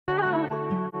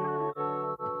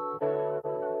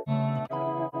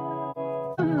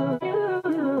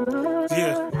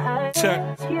Yeah,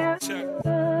 check, check, check,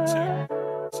 check.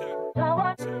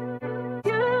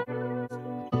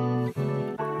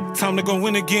 Time to go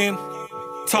win again.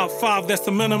 Top 5, that's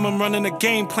the minimum. Running a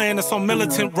game plan that's on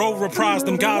militant. Role reprise,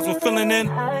 them guys were filling in.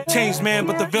 Changed man,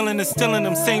 but the villain is still in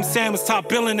them. Same Sam was top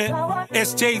billing it.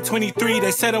 SJ23,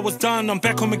 they said I was done. I'm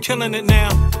back home and killing it now.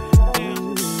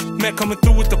 Met coming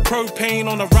through with the propane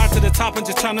on the ride to the top and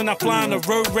just trying to not fly on the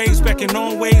road race. Back in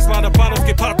on ways, a lot of bottles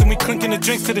get popped and we clinking the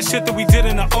drinks to the shit that we did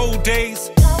in the old days.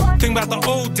 Think about the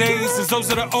old days, as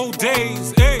those are the old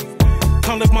days. Hey.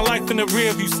 Can't live my life in the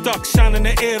rear view, stuck, shining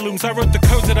the heirlooms. I wrote the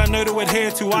codes that I know to adhere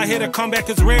to. I hear the comeback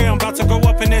is rare. I'm about to go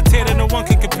up in that tier that no one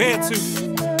can compare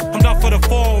to. I'm down for the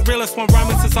fall, realest one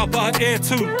rhyming since I bought air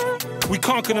too. We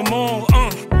conquered them all,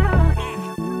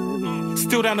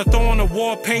 Still down to throw on the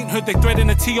war paint. Heard they threading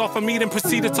the T off of me, then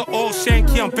proceeded to all shank.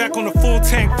 Yeah, I'm back on the full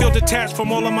tank. Feel detached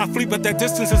from all of my fleet, but that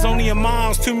distance is only in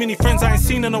miles. Too many friends I ain't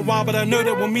seen in a while, but I know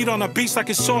that we'll meet on a beach like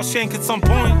it's Shawshank at some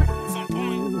point.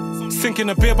 Sinking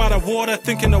a beer by the water,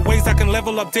 thinking of ways I can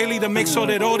level up daily to make sure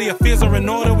that all the affairs are in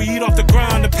order. We eat off the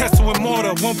ground, the pestle and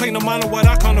mortar. Won't pay no mind of what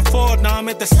I can't afford. Now I'm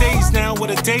at the stage now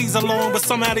where the days are long, but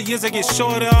somehow the years I get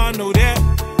shorter, I know that.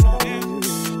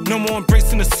 No more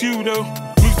embracing the pseudo.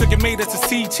 Moves that get made as a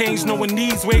sea change, knowing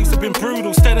these waves have been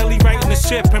brutal. Steadily righting the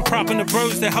ship and propping the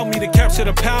bros that help me to capture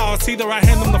the power. It's either I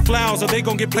hand them the flowers or they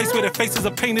gon' get placed where their faces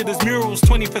are painted as murals.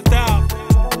 25th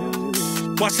hour.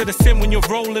 Watch it ascend when you're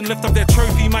rolling, lift up that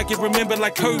trophy. Might get remembered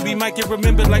like Kobe, might get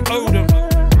remembered like Odom.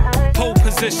 Pole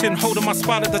position, holding my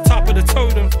spot at the top of the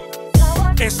totem.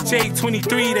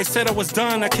 SJ23, they said I was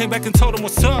done. I came back and told them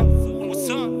what's up.